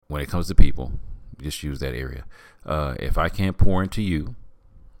when it comes to people, just use that area. If I can't pour into you,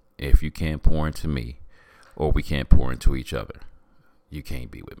 if you can't pour into me, or we can't pour into each other, you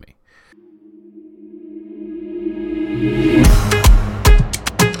can't be with me.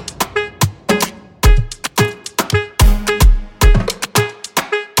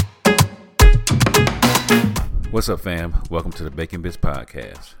 What's up, fam? Welcome to the Bacon Bits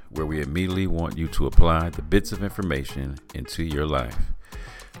Podcast, where we immediately want you to apply the bits of information into your life.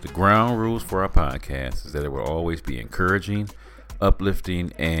 The ground rules for our podcast is that it will always be encouraging,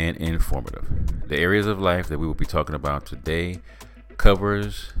 uplifting, and informative. The areas of life that we will be talking about today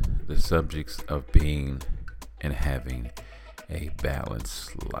covers the subjects of being and having a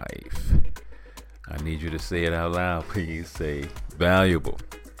balanced life. I need you to say it out loud. Please say valuable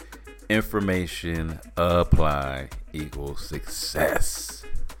information applied equals success.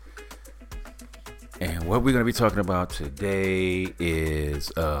 And what we're going to be talking about today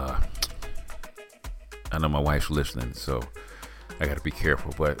is, I know my wife's listening, so I got to be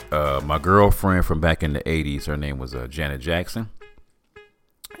careful. But my girlfriend from back in the 80s, her name was Janet Jackson.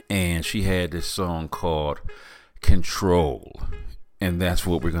 And she had this song called Control. And that's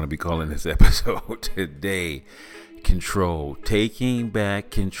what we're going to be calling this episode today. Control, taking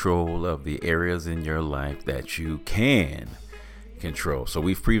back control of the areas in your life that you can control. So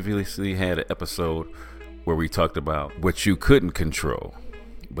we've previously had an episode where we talked about what you couldn't control,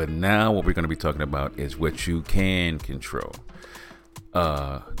 but now what we're going to be talking about is what you can control.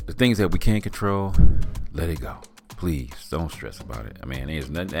 The things that we can't control, let it go. Please don't stress about it. I mean, there's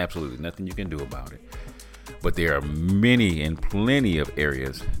nothing, absolutely nothing you can do about it. But there are many and plenty of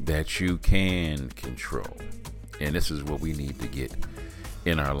areas that you can control. And this is what we need to get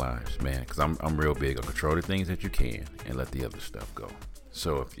in our lives, man, because I'm real big on control the things that you can and let the other stuff go.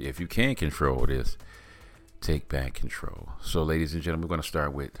 So if you can control this, take back control. So, ladies and gentlemen, we're going to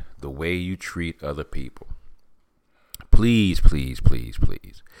start with the way you treat other people. Please, please, please,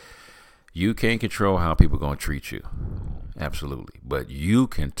 please. You can't control how people are going to treat you. Absolutely. But you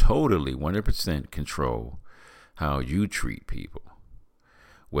can totally 100% control how you treat people.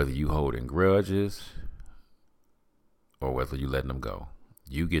 Whether you holding grudges or whether you letting them go.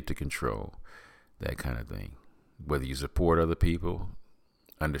 You get to control that kind of thing. Whether you support other people,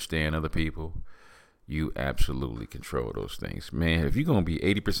 understand other people, you absolutely control those things. Man, if you're going to be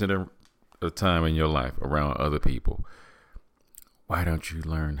 80% of the time in your life around other people, why don't you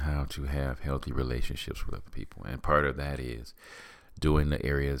learn how to have healthy relationships with other people? And part of that is doing the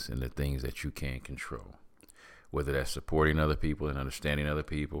areas and the things that you can control. Whether that's supporting other people and understanding other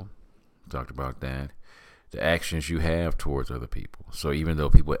people, talked about that. The actions you have towards other people. So even though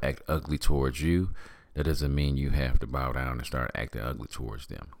people act ugly towards you, that doesn't mean you have to bow down and start acting ugly towards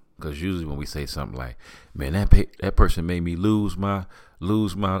them. Because usually when we say something like, man, that person made me lose my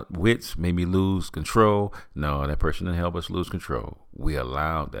wits, made me lose control. No, that person didn't help us lose control. We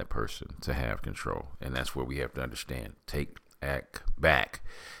allowed that person to have control. And that's where we have to understand. Act back.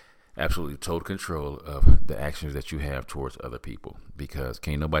 Absolutely total control of the actions that you have towards other people, because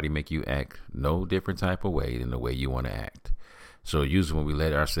can't nobody make you act no different type of way than the way you want to act. So usually when we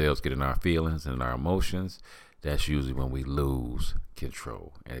let ourselves get in our feelings and our emotions, that's usually when we lose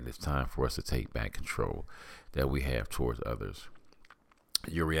control. And it's time for us to take back control that we have towards others.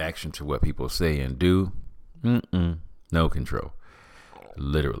 Your reaction to what people say and do, no control,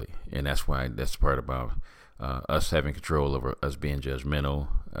 literally. And that's why that's part about us having control over us being judgmental,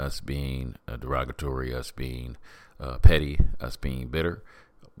 us being derogatory, us being petty, us being bitter.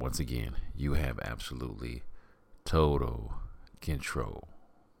 Once again, you have absolutely total control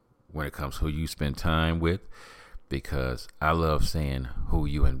when it comes to who you spend time with, because I love saying who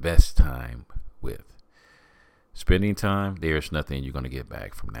you invest time with. Spending time, there's nothing you're going to get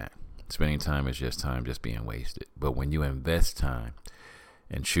back from that. Spending time is just time just being wasted. But when you invest time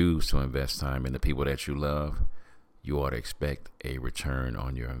and choose to invest time in the people that you love, you ought to expect a return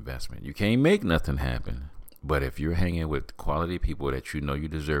on your investment. You can't make nothing happen, but if you're hanging with quality people that you know you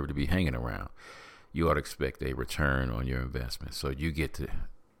deserve to be hanging around, you ought to expect a return on your investment. So you get to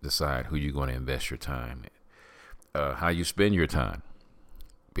decide who you're going to invest your time in, how you spend your time,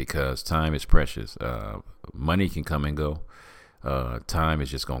 because time is precious. Money can come and go. Time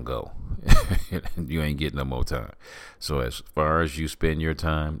is just going to go. You ain't getting no more time. So as far as you spend your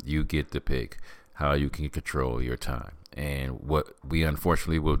time, you get to pick how you can control your time. And what we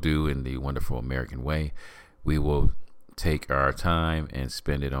unfortunately will do in the wonderful American way, we will take our time and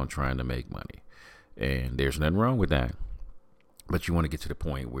spend it on trying to make money. And there's nothing wrong with that. But you want to get to the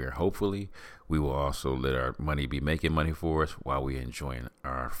point where hopefully we will also let our money be making money for us while we're enjoying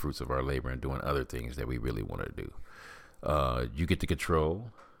our fruits of our labor and doing other things that we really want to do. You get to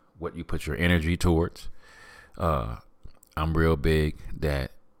control what you put your energy towards. I'm real big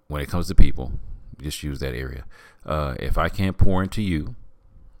that when it comes to people, just use that area. If I can't pour into you,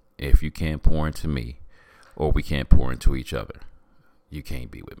 if you can't pour into me, or we can't pour into each other, you can't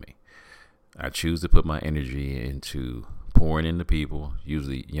be with me. I choose to put my energy into pouring into people,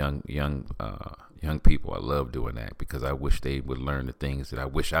 usually young people. I love doing that because I wish they would learn the things that I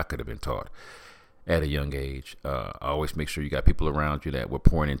wish I could have been taught at a young age. I always make sure you got people around you that we're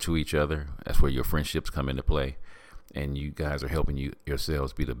pouring into each other. That's where your friendships come into play. And you guys are helping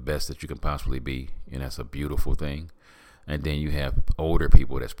yourselves be the best that you can possibly be. And that's a beautiful thing. And then you have older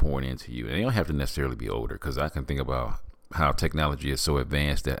people that's pouring into you. And they don't have to necessarily be older, because I can think about how technology is so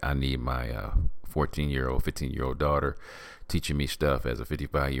advanced that I need my 14-year-old, 15-year-old daughter teaching me stuff as a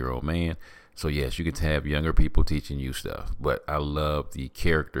 55-year-old man. So yes, you can have younger people teaching you stuff, but I love the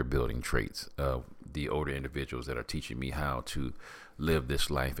character building traits of the older individuals that are teaching me how to live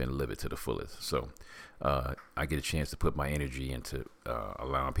this life and live it to the fullest. So I get a chance to put my energy into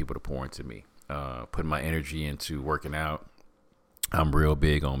allowing people to pour into me, putting my energy into working out. I'm real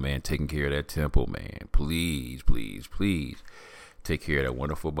big on, man, taking care of that temple, man. Please, please, please take care of that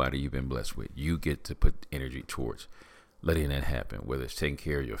wonderful body you've been blessed with. You get to put energy towards letting that happen, whether it's taking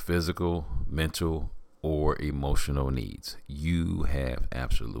care of your physical, mental, or emotional needs. You have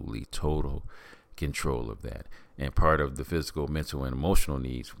absolutely total control of that. And part of the physical, mental, and emotional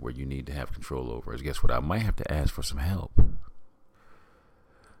needs where you need to have control over is, guess what? I might have to ask for some help.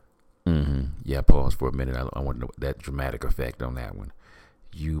 Yeah, pause for a minute. I want to know that dramatic effect on that one.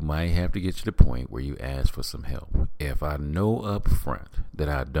 You might have to get to the point where you ask for some help. If I know up front that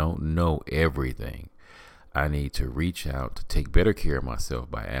I don't know everything, I need to reach out to take better care of myself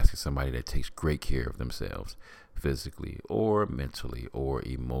by asking somebody that takes great care of themselves, physically or mentally or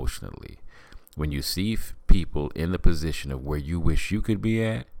emotionally. When you see people in the position of where you wish you could be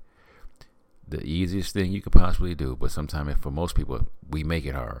at, the easiest thing you could possibly do, but sometimes for most people, we make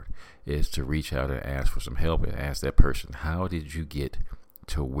it hard, is to reach out and ask for some help and ask that person, how did you get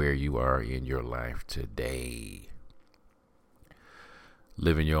to where you are in your life today?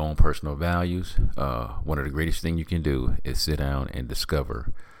 Living your own personal values. One of the greatest things you can do is sit down and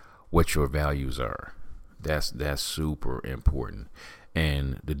discover what your values are. That's super important.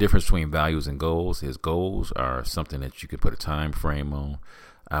 And the difference between values and goals is goals are something that you can put a time frame on.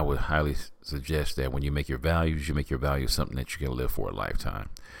 I would highly suggest that when you make your values something that you can live for a lifetime.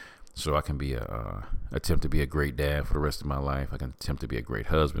 So I can be attempt to be a great dad for the rest of my life. I can attempt to be a great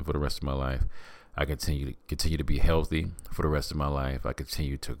husband for the rest of my life. I continue to be healthy for the rest of my life. I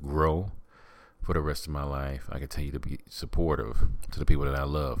continue to grow for the rest of my life. I continue to be supportive to the people that I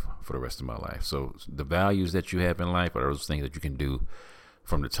love for the rest of my life. So the values that you have in life are those things that you can do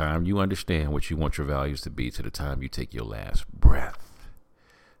from the time you understand what you want your values to be to the time you take your last breath.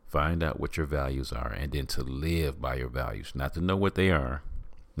 Find out what your values are, and then to live by your values. Not to know what they are,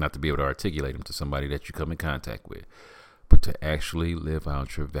 not to be able to articulate them to somebody that you come in contact with, but to actually live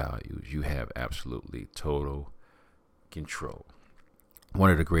out your values. You have absolutely total control. One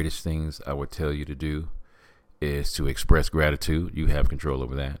of the greatest things I would tell you to do is to express gratitude. You have control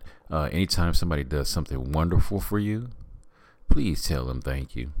over that. Anytime somebody does something wonderful for you, please tell them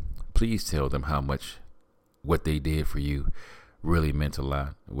thank you. Please tell them how much what they did for you really meant a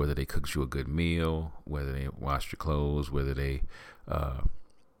lot. Whether they cooked you a good meal, whether they washed your clothes, whether they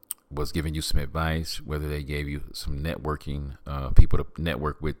was giving you some advice, whether they gave you some networking, people to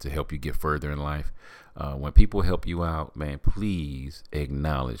network with to help you get further in life. When people help you out, man, please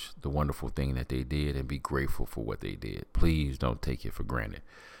acknowledge the wonderful thing that they did and be grateful for what they did. Please don't take it for granted,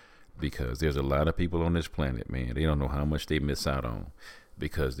 because there's a lot of people on this planet, man, they don't know how much they miss out on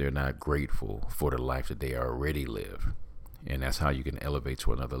because they're not grateful for the life that they already live. And that's how you can elevate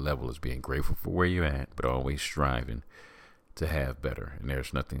to another level, is being grateful for where you're at, but always striving to have better. And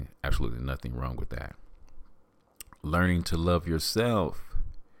there's absolutely nothing wrong with that. Learning to love yourself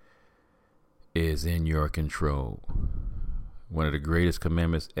is in your control. One of the greatest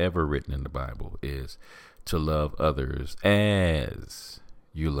commandments ever written in the Bible is to love others as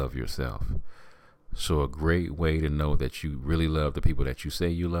you love yourself. So a great way to know that you really love the people that you say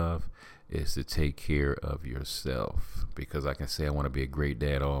you love is to take care of yourself. Because I can say I want to be a great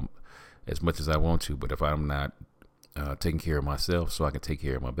dad as much as I want to, but if I'm not taking care of myself so I can take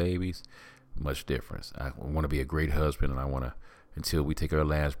care of my babies, much difference. I want to be a great husband, and I want to, until we take our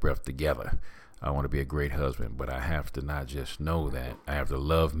last breath together, I want to be a great husband. But I have to not just know that, I have to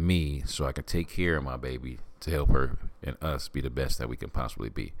love me so I can take care of my baby to help her and us be the best that we can possibly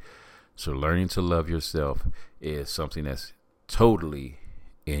be. So learning to love yourself is something that's totally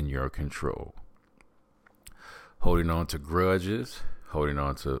in your control. Holding on to grudges, holding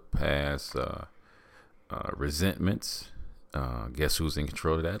on to past resentments. Guess who's in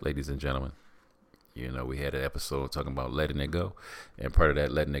control of that, ladies and gentlemen? We had an episode talking about letting it go. And part of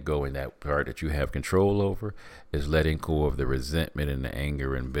that letting it go, and that part that you have control over, is letting go of the resentment and the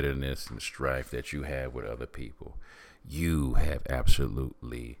anger and bitterness and strife that you have with other people. You have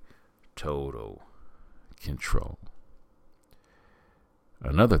absolutely total control.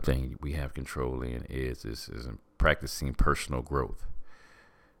 Another thing we have control in is in practicing personal growth.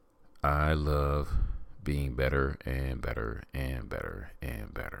 I love being better and better and better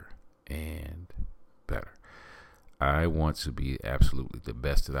and better and better. I want to be absolutely the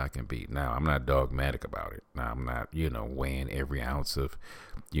best that I can be. Now, I'm not dogmatic about it. Now, I'm not, weighing every ounce of,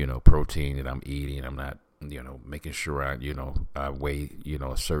 protein that I'm eating. I'm not, making sure I weigh,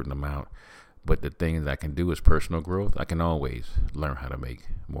 a certain amount. But the things I can do is personal growth. I can always learn how to make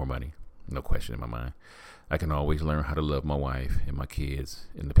more money. No question in my mind. I can always learn how to love my wife and my kids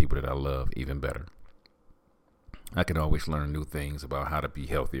and the people that I love even better. I can always learn new things about how to be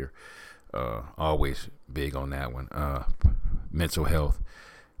healthier. Always big on that one. Mental health,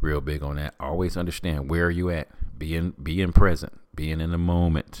 real big on that. Always understand where are you at. Being present, being in the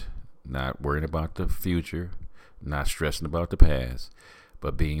moment, not worrying about the future, not stressing about the past,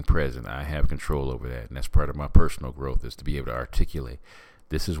 but being present. I have control over that, and that's part of my personal growth, is to be able to articulate,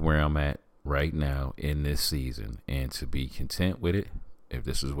 this is where I'm at right now in this season, and to be content with it if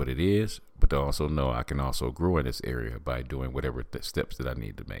this is what it is, but to also know I can also grow in this area by doing whatever steps that I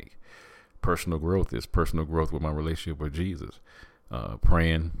need to make. Personal growth is personal growth with my relationship with Jesus,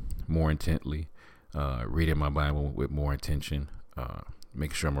 praying more intently, reading my Bible with more intention,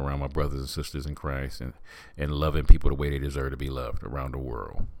 making sure I'm around my brothers and sisters in Christ, and loving people the way they deserve to be loved around the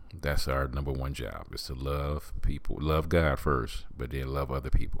world. That's our number one job, is to love people, love God first, but then love other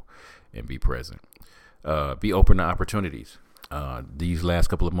people and be present. Be open to opportunities. These last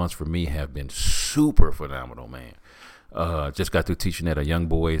couple of months for me have been super phenomenal, man. Just got through teaching at a Young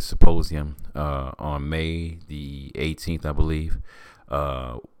Boys Symposium on May the 18th, I believe.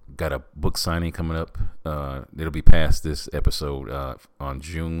 Got a book signing coming up. It'll be past this episode on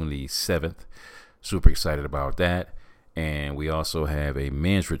June the 7th. Super excited about that. And we also have a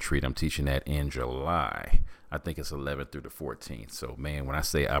men's retreat I'm teaching at in July. I think it's 11th through the 14th. So, man, when I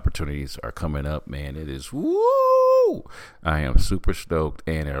say opportunities are coming up, man, it is woo! I am super stoked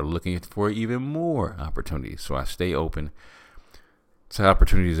and are looking for even more opportunities. So I stay open to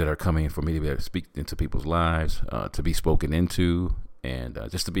opportunities that are coming for me to be able to speak into people's lives, to be spoken into, and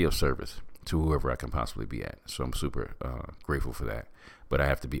just to be of service to whoever I can possibly be at. So I'm super grateful for that. But I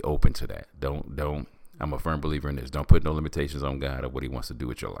have to be open to that. I'm a firm believer in this. Don't put no limitations on God or what he wants to do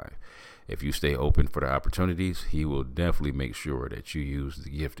with your life. If you stay open for the opportunities, he will definitely make sure that you use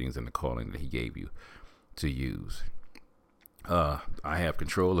the giftings and the calling that he gave you to use. I have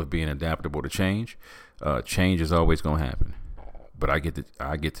control of being adaptable to change. Change is always going to happen, but I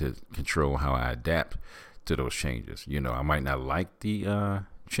get to control how I adapt to those changes. I might not like the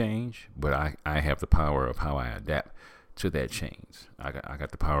change, but I have the power of how I adapt to that change. I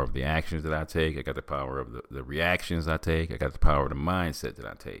got the power of the actions that I take. I got the power of the reactions I take. I got the power of the mindset that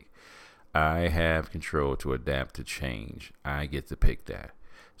I take. I have control to adapt to change. I get to pick that.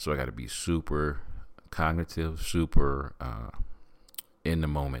 So I got to be super cognitive, super in the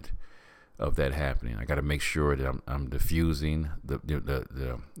moment of that happening. I got to make sure that I'm diffusing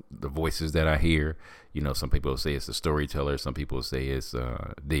the voices that I hear. Some people say it's the storyteller. Some people say it's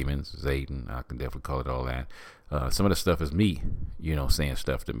demons, Satan. I can definitely call it all that. Some of the stuff is me, saying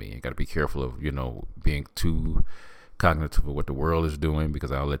stuff to me. I got to be careful of, being too cognitive of what the world is doing,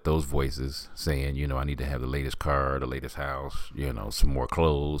 because I'll let those voices saying, I need to have the latest car, the latest house, some more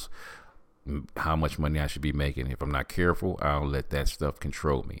clothes, how much money I should be making. If I'm not careful, I'll let that stuff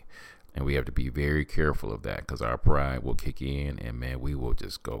control me. And we have to be very careful of that, because our pride will kick in, and man, we will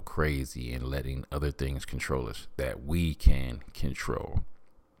just go crazy in letting other things control us that we can control.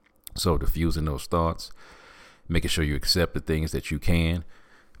 So diffusing those thoughts, making sure you accept the things that you can,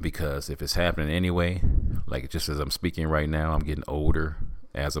 because if it's happening anyway, like just as I'm speaking right now, I'm getting older.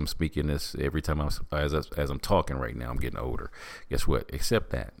 As I'm speaking this, every time as I'm talking right now, I'm getting older. Guess what? Accept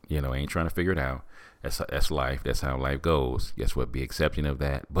that. I ain't trying to figure it out. That's life. That's how life goes. Guess what? Be accepting of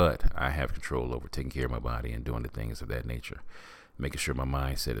that. But I have control over taking care of my body and doing the things of that nature. Making sure my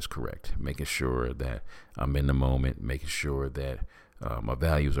mindset is correct. Making sure that I'm in the moment. Making sure that my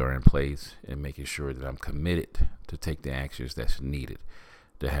values are in place, and making sure that I'm committed to take the actions that's needed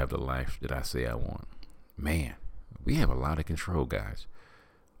to have the life that I say I want. Man, we have a lot of control, guys.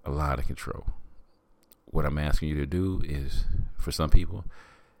 A lot of control. What I'm asking you to do is, for some people,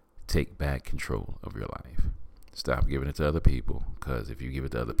 take back control of your life. Stop giving it to other people, because if you give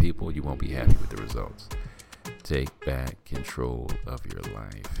it to other people, you won't be happy with the results. Take back control of your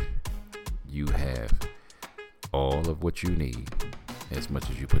life. You have all of what you need as much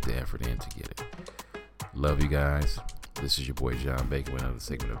as you put the effort in to get it. Love you guys. This is your boy John Bacon with another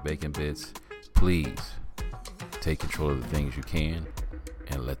segment of Bacon Bits. Please take control of the things you can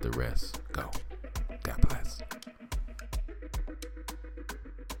and let the rest go. God bless.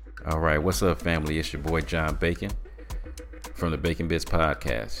 All right, what's up, family? It's your boy John Bacon from the Bacon Bits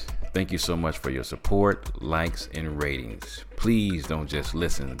podcast. Thank you so much for your support, likes, and ratings. Please don't just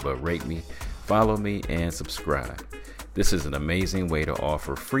listen, but rate me, follow me, and subscribe. This is an amazing way to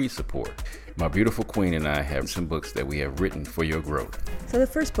offer free support. My beautiful queen and I have some books that we have written for your growth. So the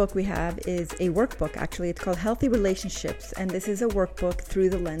first book we have is a workbook, actually. It's called Healthy Relationships, and this is a workbook through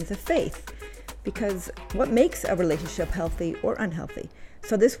the lens of faith. Because what makes a relationship healthy or unhealthy?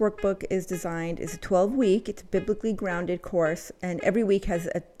 So this workbook is designed, it's a 12-week, it's a biblically grounded course, and every week has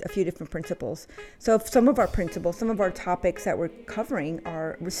a few different principles. So some of our principles, some of our topics that we're covering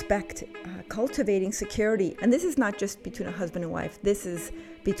are respect, cultivating security. And this is not just between a husband and wife. This is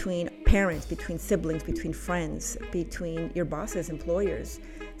between parents, between siblings, between friends, between your bosses, employers.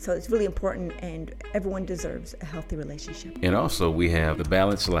 So it's really important, and everyone deserves a healthy relationship. And also we have The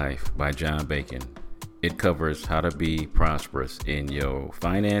Balanced Life by John Bacon. It covers how to be prosperous in your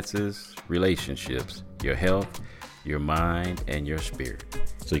finances, relationships, your health, your mind, and your spirit.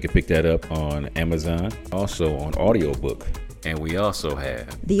 So you can pick that up on Amazon, also on audiobook. And we also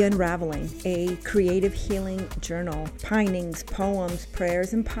have The Unraveling, a creative healing journal, pinings, poems,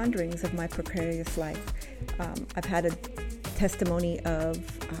 prayers, and ponderings of my precarious life. I've had a testimony of,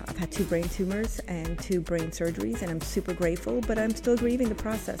 I've had 2 brain tumors and 2 brain surgeries, and I'm super grateful, but I'm still grieving the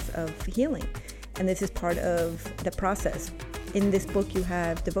process of healing. And this is part of the process. In this book, you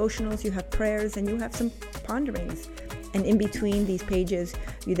have devotionals, you have prayers, and you have some ponderings. And in between these pages,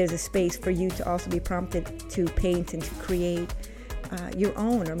 there's a space for you to also be prompted to paint and to create your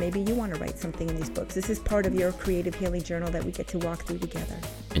own, or maybe you want to write something in these books. This is part of your creative healing journal that we get to walk through together.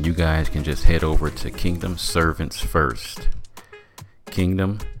 And you guys can just head over to Kingdom Servants First.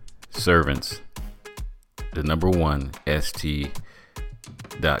 Kingdom Servants, the number 1, st.com.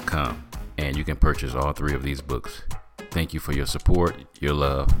 And you can purchase all 3 of these books. Thank you for your support, your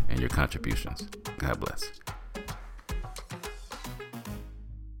love, and your contributions. God bless.